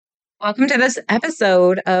Welcome to this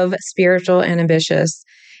episode of Spiritual and Ambitious.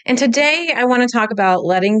 And today I want to talk about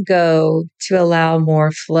letting go to allow more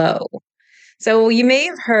flow. So you may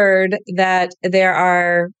have heard that there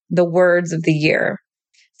are the words of the year.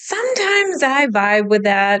 Sometimes I vibe with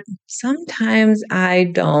that. Sometimes I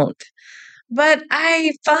don't. But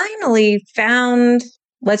I finally found,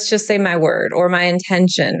 let's just say my word or my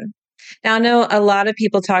intention. Now, I know a lot of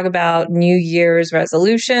people talk about New Year's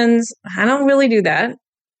resolutions. I don't really do that.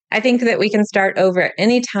 I think that we can start over at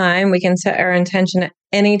any time. We can set our intention at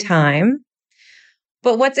any time.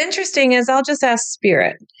 But what's interesting is I'll just ask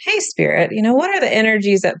Spirit, hey, Spirit, what are the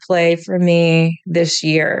energies at play for me this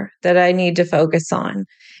year that I need to focus on?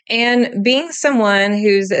 And being someone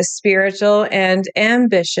who's spiritual and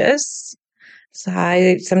ambitious, so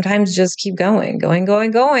I sometimes just keep going.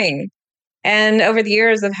 And over the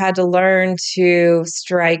years, I've had to learn to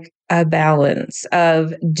strike a balance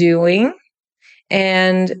of doing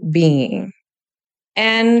and being.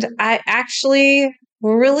 And I actually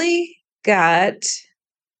really got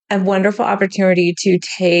a wonderful opportunity to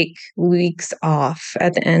take weeks off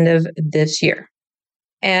at the end of this year.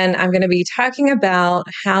 And I'm going to be talking about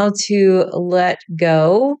how to let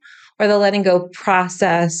go or the letting go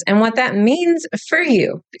process and what that means for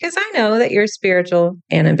you, because I know that you're spiritual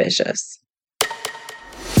and ambitious.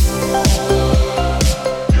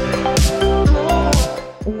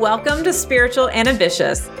 Welcome to Spiritual and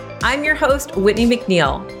Ambitious. I'm your host, Whitney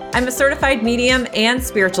McNeil. I'm a certified medium and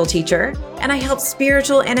spiritual teacher, and I help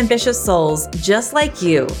spiritual and ambitious souls just like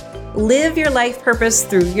you live your life purpose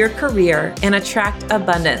through your career and attract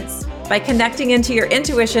abundance by connecting into your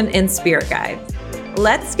intuition and spirit guides.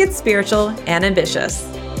 Let's get spiritual and ambitious.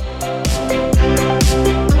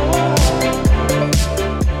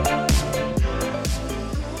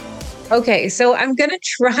 Okay, so I'm going to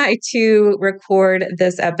try to record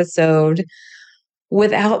this episode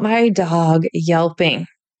without my dog yelping.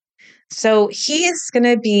 So he is going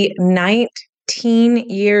to be 19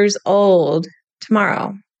 years old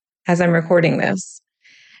tomorrow as I'm recording this.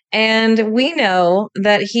 And we know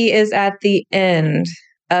that he is at the end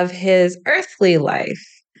of his earthly life,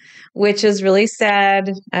 which is really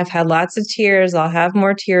sad. I've had lots of tears. I'll have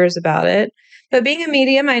more tears about it. But being a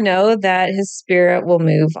medium, I know that his spirit will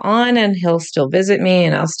move on and he'll still visit me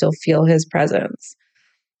and I'll still feel his presence.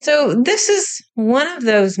 So this is one of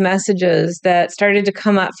those messages that started to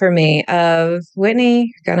come up for me of, Whitney,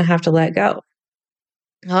 you're going to have to let go.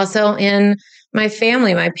 Also in my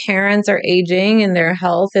family, my parents are aging and their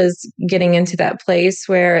health is getting into that place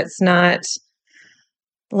where it's not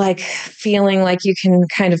like feeling like you can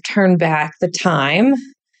kind of turn back the time.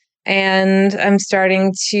 And I'm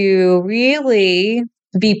starting to really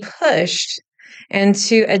be pushed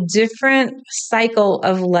into a different cycle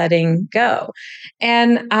of letting go.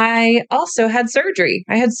 And I also had surgery.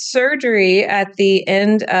 I had surgery at the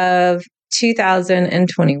end of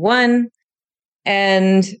 2021.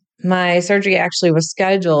 And my surgery actually was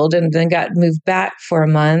scheduled and then got moved back for a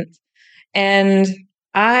month. And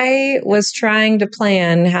I was trying to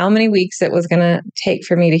plan how many weeks it was going to take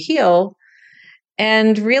for me to heal.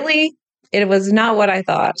 And really, it was not what I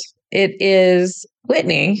thought. It is,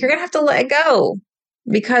 Whitney, you're going to have to let go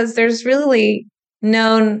because there's really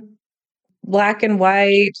no black and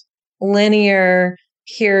white, linear,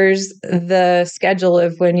 here's the schedule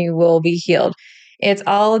of when you will be healed. It's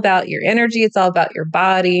all about your energy. It's all about your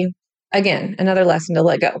body. Again, another lesson to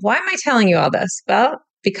let go. Why am I telling you all this? Well,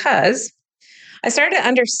 because I started to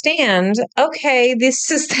understand, okay, this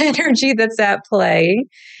is the energy that's at play,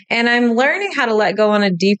 and I'm learning how to let go on a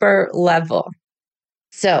deeper level.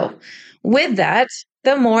 So with that,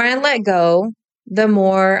 the more I let go, the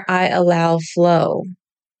more I allow flow.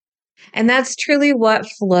 And that's truly what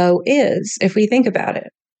flow is, if we think about it.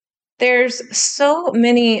 There's so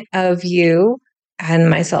many of you, and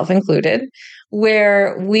myself included,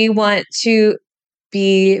 where we want to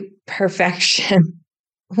be perfection.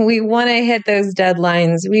 We want to hit those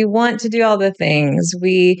deadlines. We want to do all the things.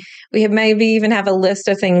 We have maybe even have a list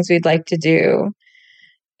of things we'd like to do.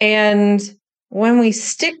 And when we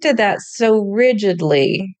stick to that so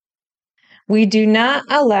rigidly, we do not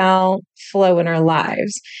allow flow in our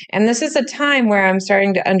lives. And this is a time where I'm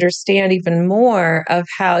starting to understand even more of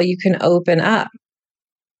how you can open up.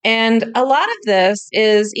 And a lot of this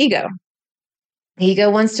is ego.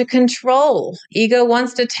 Ego wants to control. Ego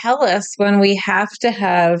wants to tell us when we have to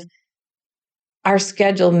have our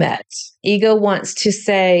schedule met. Ego wants to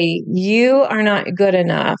say, you are not good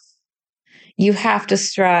enough. You have to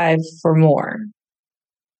strive for more.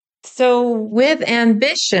 So with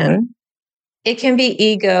ambition, it can be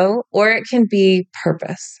ego or it can be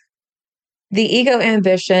purpose. The ego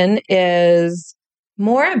ambition is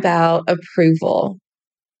more about approval.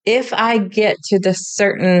 If I get to this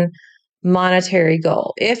certain monetary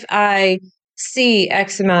goal, if I see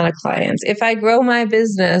X amount of clients, if I grow my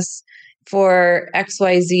business for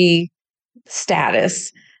XYZ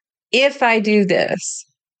status, if I do this,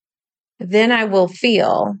 then I will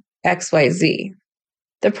feel XYZ.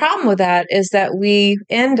 The problem with that is that we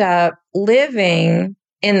end up living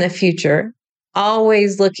in the future,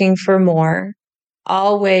 always looking for more,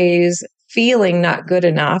 always feeling not good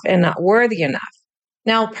enough and not worthy enough.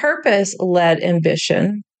 Now, purpose-led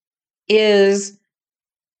ambition is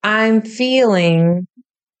I'm feeling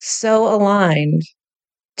so aligned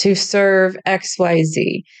to serve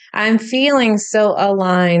XYZ. I'm feeling so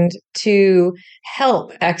aligned to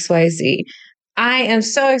help XYZ. I am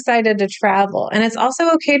so excited to travel. And it's also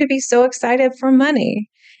okay to be so excited for money.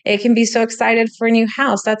 It can be so excited for a new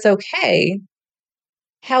house. That's okay.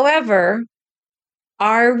 However,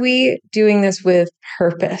 are we doing this with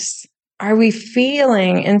purpose? Are we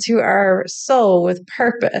feeling into our soul with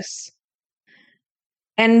purpose?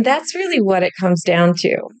 And that's really what it comes down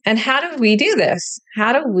to. And how do we do this?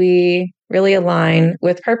 How do we really align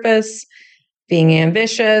with purpose, being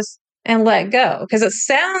ambitious, and let go? Because it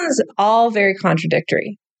sounds all very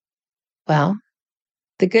contradictory. Well,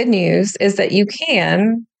 the good news is that you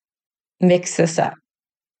can mix this up.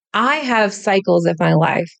 I have cycles of my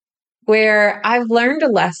life where I've learned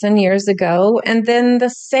a lesson years ago, and then the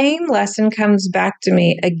same lesson comes back to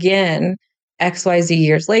me again, XYZ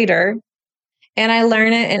years later, and I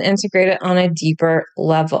learn it and integrate it on a deeper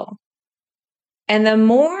level. And the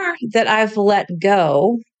more that I've let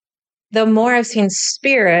go, the more I've seen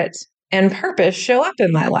spirit and purpose show up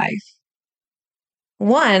in my life.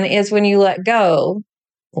 One is when you let go,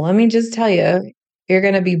 let me just tell you, you're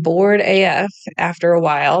going to be bored AF after a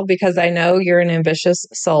while because I know you're an ambitious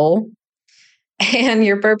soul and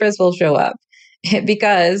your purpose will show up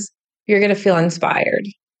because you're going to feel inspired.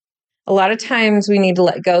 A lot of times we need to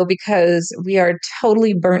let go because we are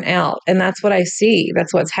totally burnt out. And that's what I see.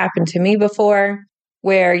 That's what's happened to me before,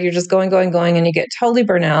 where you're just going, and you get totally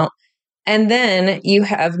burnt out. And then you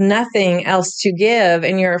have nothing else to give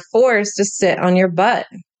and you're forced to sit on your butt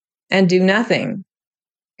and do nothing.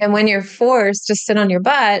 And when you're forced to sit on your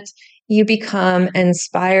butt, you become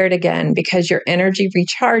inspired again because your energy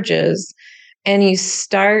recharges and you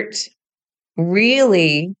start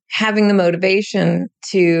really having the motivation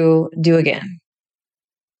to do again.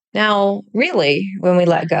 Now, really, when we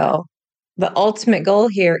let go, the ultimate goal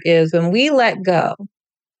here is when we let go,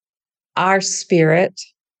 our spirit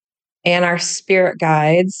and our spirit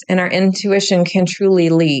guides and our intuition can truly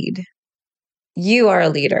lead. You are a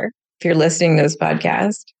leader. If you're listening to this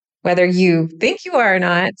podcast, whether you think you are or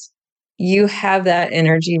not, you have that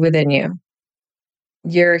energy within you.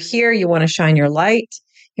 You're here, you want to shine your light,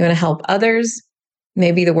 you want to help others.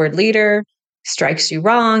 Maybe the word leader strikes you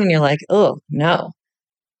wrong and you're like, oh, no.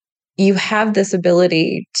 You have this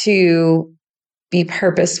ability to be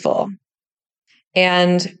purposeful.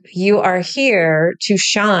 And you are here to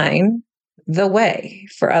shine the way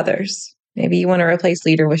for others. Maybe you want to replace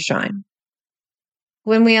leader with shine.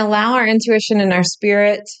 When we allow our intuition and our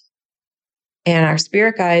spirit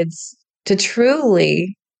guides to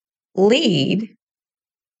truly lead,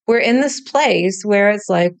 we're in this place where it's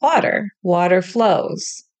like water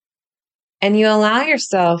flows. And you allow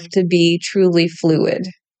yourself to be truly fluid.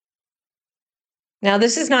 Now,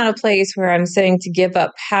 this is not a place where I'm saying to give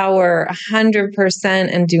up power 100%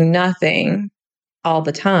 and do nothing all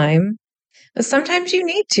the time. But sometimes you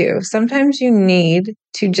need to. Sometimes you need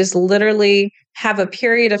to just literally have a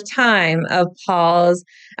period of time of pause,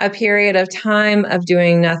 a period of time of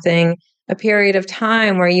doing nothing, a period of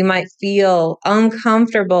time where you might feel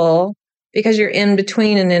uncomfortable because you're in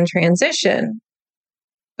between and in transition.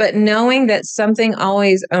 But knowing that something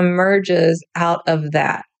always emerges out of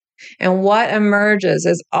that. And what emerges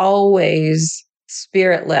is always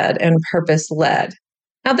spirit-led and purpose-led.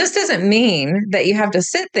 Now, this doesn't mean that you have to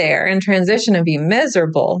sit there and transition and be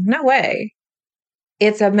miserable. No way.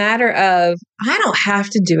 It's a matter of, I don't have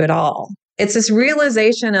to do it all. It's this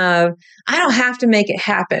realization of, I don't have to make it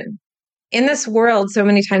happen. In this world, so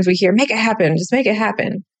many times we hear, make it happen, just make it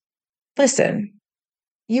happen. Listen,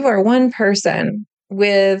 you are one person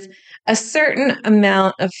with a certain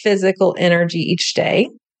amount of physical energy each day.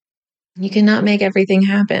 You cannot make everything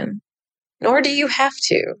happen, nor do you have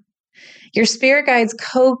to. Your spirit guides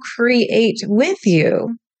co-create with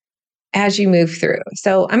you as you move through.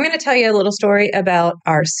 So I'm going to tell you a little story about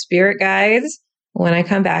our spirit guides when I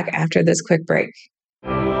come back after this quick break.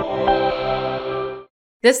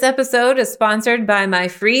 This episode is sponsored by my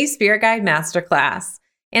free Spirit Guide Masterclass.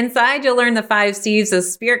 Inside, you'll learn the 5 C's of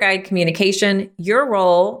spirit guide communication, your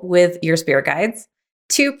role with your spirit guides,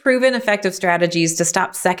 2 proven effective strategies to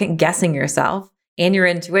stop second guessing yourself and your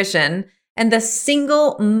intuition, and the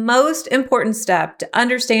single most important step to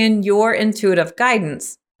understand your intuitive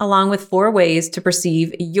guidance, along with 4 ways to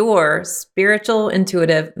perceive your spiritual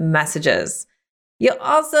intuitive messages. You'll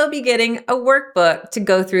also be getting a workbook to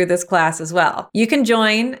go through this class as well. You can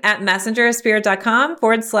join at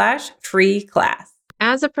messengerofspirit.com/free class.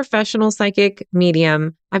 As a professional psychic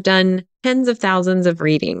medium, I've done tens of thousands of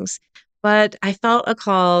readings, but I felt a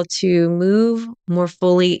call to move more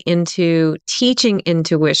fully into teaching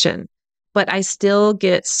intuition. But I still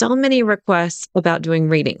get so many requests about doing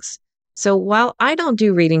readings. So while I don't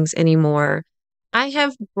do readings anymore, I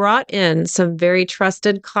have brought in some very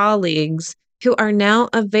trusted colleagues who are now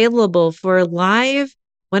available for live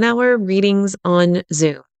 1-hour readings on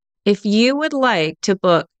Zoom. If you would like to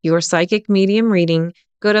book your psychic medium reading,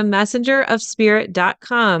 go to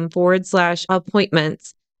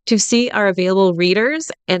messengerofspirit.com/appointments to see our available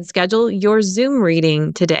readers and schedule your Zoom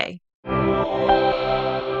reading today.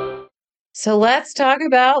 So let's talk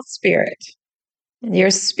about spirit.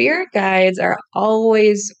 Your spirit guides are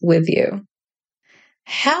always with you.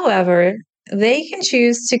 However, they can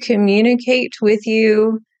choose to communicate with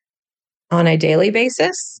you on a daily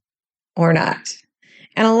basis or not.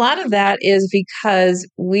 And a lot of that is because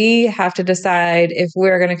we have to decide if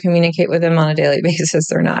we're going to communicate with them on a daily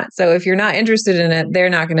basis or not. So if you're not interested in it, they're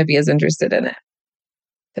not going to be as interested in it.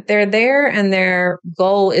 But they're there and their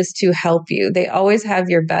goal is to help you. They always have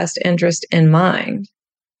your best interest in mind.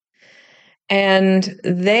 And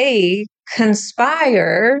they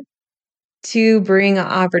conspire to bring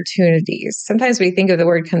opportunities. Sometimes we think of the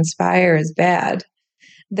word conspire as bad.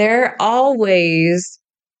 They're always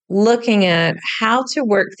looking at how to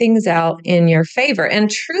work things out in your favor. And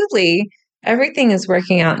truly, everything is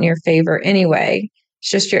working out in your favor anyway. It's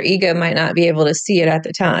just your ego might not be able to see it at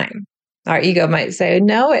the time. Our ego might say,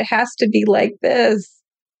 no, it has to be like this.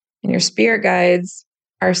 And your spirit guides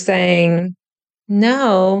are saying,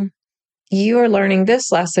 no, you are learning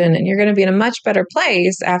this lesson and you're going to be in a much better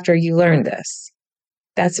place after you learn this.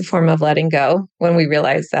 That's a form of letting go when we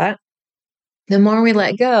realize that. The more we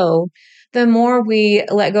let go, the more we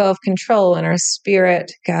let go of control, and our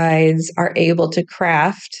spirit guides are able to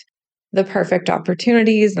craft the perfect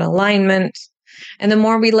opportunities and alignment. And the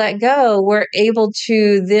more we let go, we're able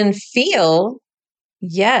to then feel,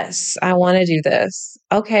 yes, I want to do this.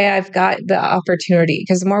 Okay, I've got the opportunity.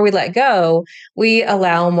 Because the more we let go, we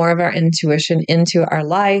allow more of our intuition into our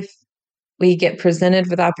life. We get presented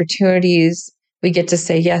with opportunities we get to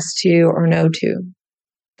say yes to or no to.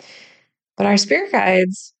 But our spirit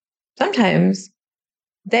guides, sometimes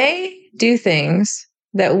they do things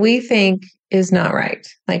that we think is not right.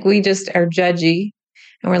 Like we just are judgy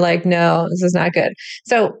and we're like, no, this is not good.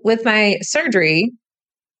 So with my surgery,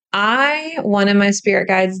 I wanted my spirit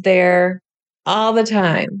guides there all the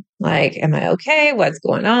time. Like, am I okay? What's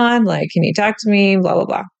going on? Like, can you talk to me? Blah, blah,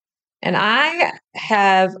 blah. And I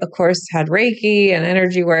have, of course, had Reiki and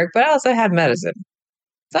energy work, but I also had medicine.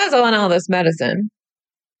 So I was on all this medicine.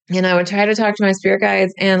 And I would try to talk to my spirit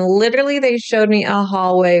guides, and literally they showed me a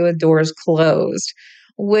hallway with doors closed,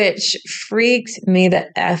 which freaked me the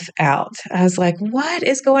F out. I was like, what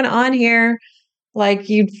is going on here? Like,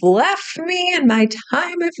 you've left me in my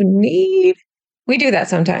time of need. We do that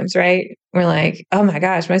sometimes, right? We're like, oh my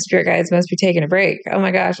gosh, my spirit guides must be taking a break. Oh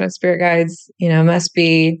my gosh, my spirit guides, must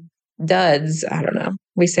be duds. I don't know.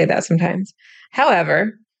 We say that sometimes.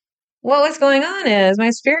 However, what was going on is my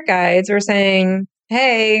spirit guides were saying,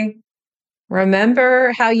 hey,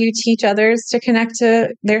 remember how you teach others to connect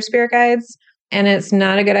to their spirit guides? And it's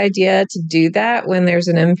not a good idea to do that when there's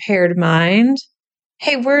an impaired mind.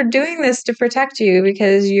 Hey, we're doing this to protect you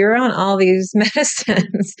because you're on all these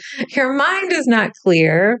medicines. Your mind is not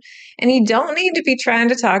clear, and you don't need to be trying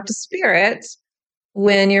to talk to spirit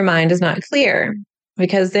when your mind is not clear,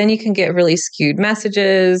 because then you can get really skewed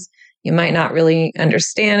messages. You might not really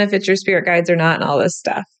understand if it's your spirit guides or not and all this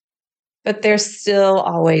stuff, but they're still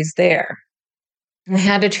always there. I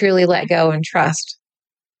had to truly let go and trust.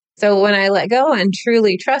 So when I let go and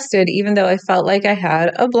truly trusted, even though I felt like I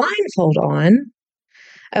had a blindfold on,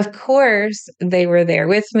 of course, they were there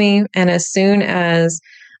with me. And as soon as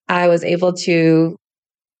I was able to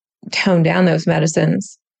tone down those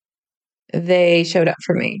medicines, they showed up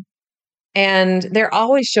for me. And they're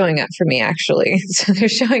always showing up for me, actually. So they're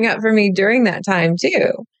showing up for me during that time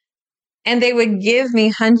too. And they would give me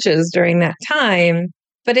hunches during that time,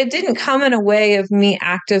 but it didn't come in a way of me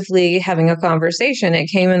actively having a conversation. It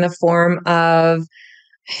came in the form of,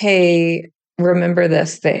 hey, remember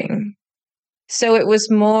this thing. So it was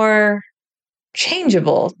more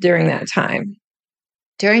changeable during that time.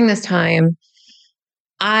 During this time,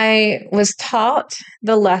 I was taught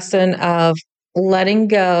the lesson of letting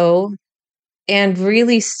go and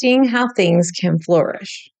really seeing how things can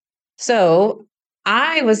flourish. So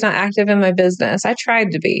I was not active in my business. I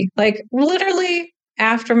tried to be, like, literally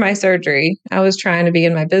after my surgery, I was trying to be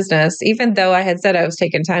in my business, even though I had said I was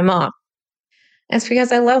taking time off. It's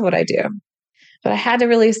because I love what I do. But I had to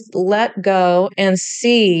really let go and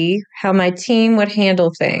see how my team would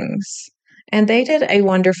handle things. And they did a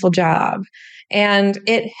wonderful job. And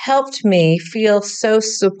it helped me feel so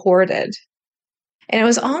supported. And it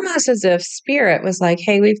was almost as if spirit was like,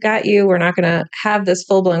 hey, we've got you. We're not going to have this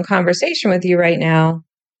full blown conversation with you right now,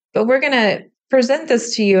 but we're going to present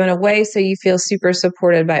this to you in a way so you feel super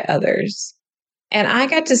supported by others. And I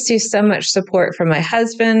got to see so much support from my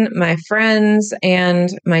husband, my friends, and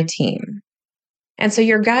my team. And so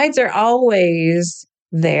your guides are always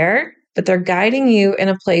there, but they're guiding you in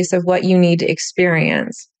a place of what you need to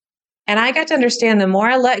experience. And I got to understand the more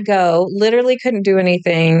I let go, literally couldn't do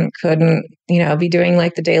anything, couldn't, be doing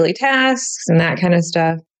like the daily tasks and that kind of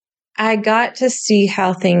stuff. I got to see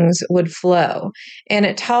how things would flow. And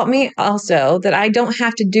it taught me also that I don't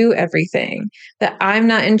have to do everything, that I'm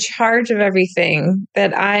not in charge of everything,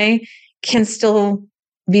 that I can still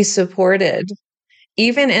be supported,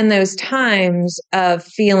 even in those times of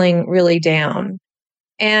feeling really down.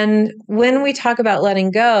 And when we talk about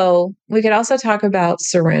letting go, we could also talk about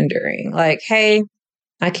surrendering, like, hey,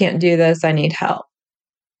 I can't do this. I need help.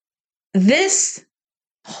 This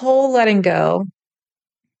whole letting go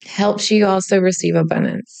helps you also receive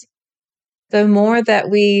abundance. The more that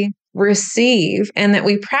we receive and that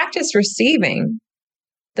we practice receiving,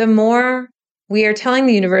 the more we are telling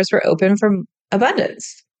the universe we're open for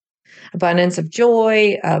abundance of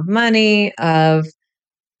joy, of money, of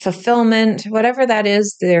fulfillment, whatever that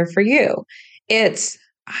is there for you.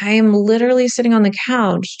 I am literally sitting on the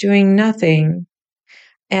couch doing nothing.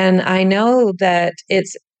 And I know that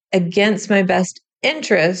it's against my best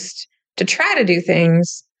interest to try to do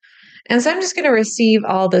things. And so I'm just going to receive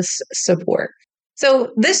all this support.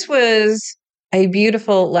 So this was a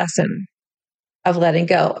beautiful lesson of letting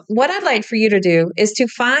go. What I'd like for you to do is to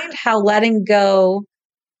find how letting go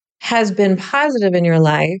has been positive in your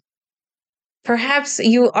life. Perhaps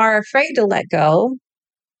you are afraid to let go.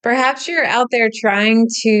 Perhaps you're out there trying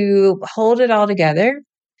to hold it all together.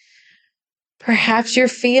 Perhaps you're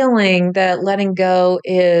feeling that letting go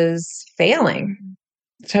is failing.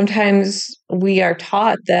 Sometimes we are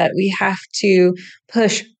taught that we have to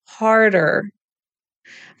push harder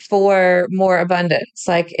for more abundance,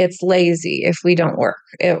 like it's lazy if we don't work,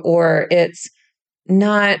 or it's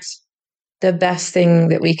not the best thing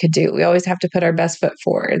that we could do. We always have to put our best foot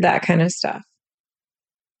forward, that kind of stuff.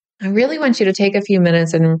 I really want you to take a few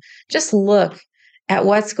minutes and just look at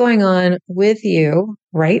what's going on with you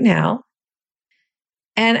right now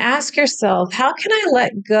and ask yourself, how can I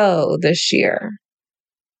let go this year?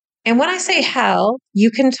 And when I say how,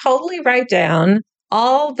 you can totally write down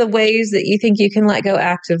all the ways that you think you can let go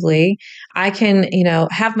actively. I can,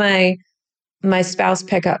 have my spouse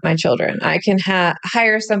pick up my children. I can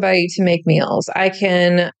hire somebody to make meals. I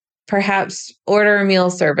can perhaps order a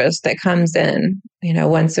meal service that comes in,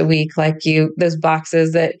 once a week, like those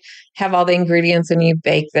boxes that have all the ingredients and you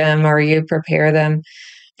bake them or you prepare them.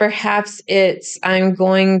 Perhaps I'm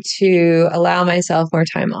going to allow myself more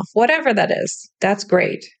time off, whatever that is. That's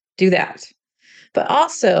great. Do that. But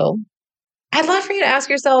also, I'd love for you to ask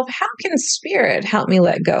yourself, how can spirit help me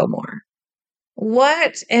let go more?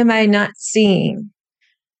 What am I not seeing?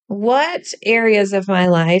 What areas of my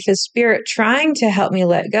life is spirit trying to help me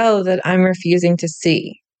let go that I'm refusing to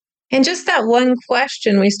see? And just that one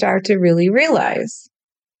question, we start to really realize.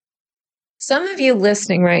 Some of you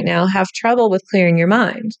listening right now have trouble with clearing your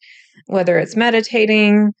mind, whether it's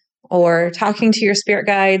meditating or talking to your spirit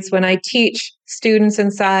guides. When I teach students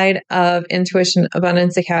inside of Intuition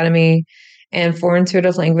Abundance Academy and for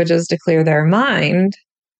intuitive languages to clear their mind,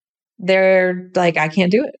 they're like, I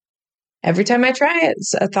can't do it. Every time I try it,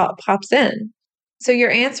 a thought pops in. So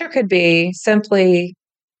your answer could be simply,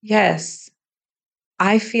 yes,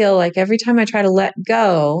 I feel like every time I try to let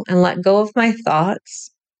go and let go of my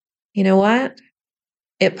thoughts, you know what?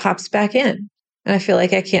 It pops back in. And I feel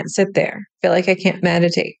like I can't sit there. I feel like I can't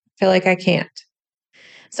meditate. I feel like I can't.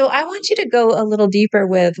 So I want you to go a little deeper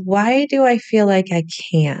with, why do I feel like I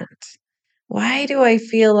can't? Why do I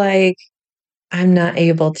feel like I'm not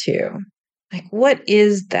able to? Like, what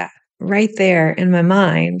is that right there in my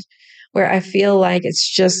mind where I feel like it's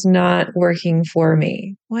just not working for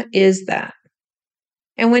me? What is that?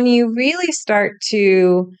 And when you really start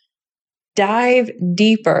to dive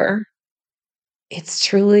deeper, it's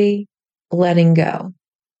truly letting go.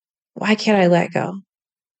 Why can't I let go?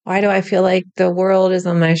 Why do I feel like the world is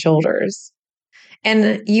on my shoulders?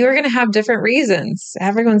 And you're going to have different reasons.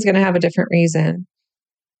 Everyone's going to have a different reason.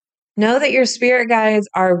 Know that your spirit guides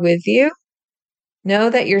are with you. Know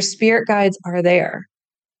that your spirit guides are there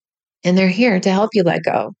and they're here to help you let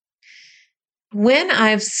go. When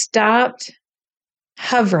I've stopped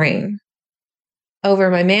hovering over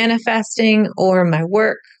my manifesting or my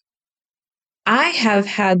work, I have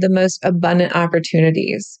had the most abundant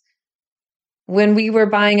opportunities. When we were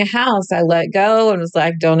buying a house, I let go and was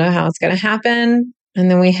like, don't know how it's going to happen. And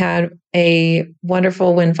then we had a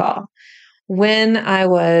wonderful windfall. When I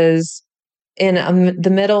was in the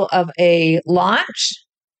middle of a launch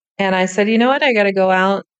and I said, you know what, I got to go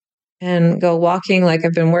out and go walking like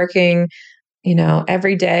I've been working,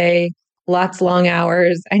 every day, lots long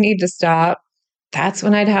hours. I need to stop. That's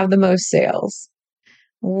when I'd have the most sales.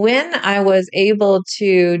 When I was able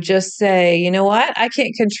to just say, you know what, I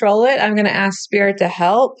can't control it. I'm going to ask Spirit to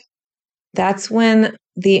help. That's when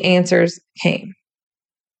the answers came.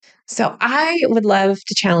 So I would love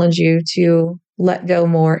to challenge you to let go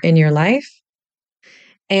more in your life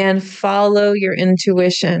and follow your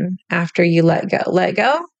intuition after you let go. Let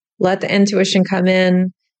go, let the intuition come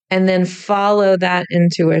in, and then follow that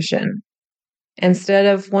intuition. Instead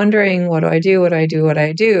of wondering, what do I do? What do I do? What do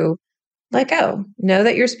I do? Let go. Know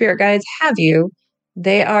that your spirit guides have you.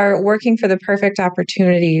 They are working for the perfect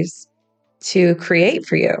opportunities to create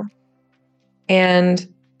for you. And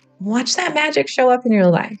watch that magic show up in your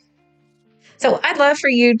life. So I'd love for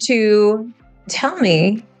you to tell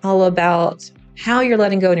me all about how you're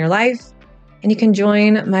letting go in your life. And you can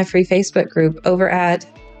join my free Facebook group over at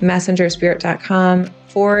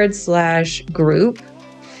messengerspirit.com/group.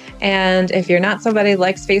 And if you're not somebody who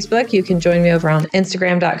likes Facebook, you can join me over on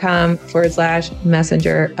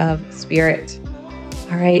Instagram.com/messenger of spirit.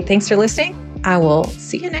 All right. Thanks for listening. I will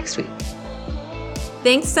see you next week.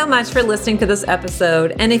 Thanks so much for listening to this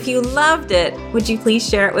episode. And if you loved it, would you please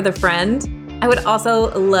share it with a friend? I would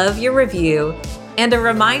also love your review and a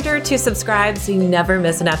reminder to subscribe so you never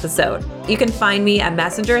miss an episode. You can find me at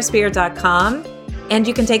messengerspirit.com, and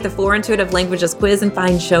you can take the 4 Intuitive Languages quiz and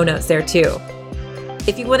find show notes there too.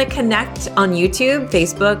 If you want to connect on YouTube,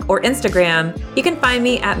 Facebook, or Instagram, you can find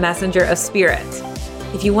me at Messenger of Spirit.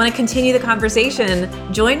 If you want to continue the conversation,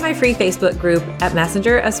 join my free Facebook group at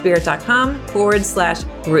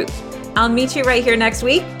messengerofspirit.com/group. I'll meet you right here next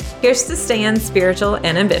week. Here's to staying spiritual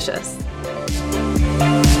and ambitious.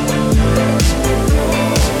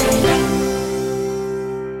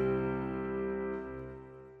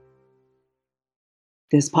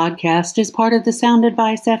 This podcast is part of the Sound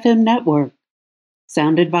Advice FM network.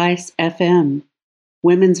 Sound Advice FM.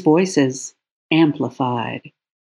 Women's voices amplified.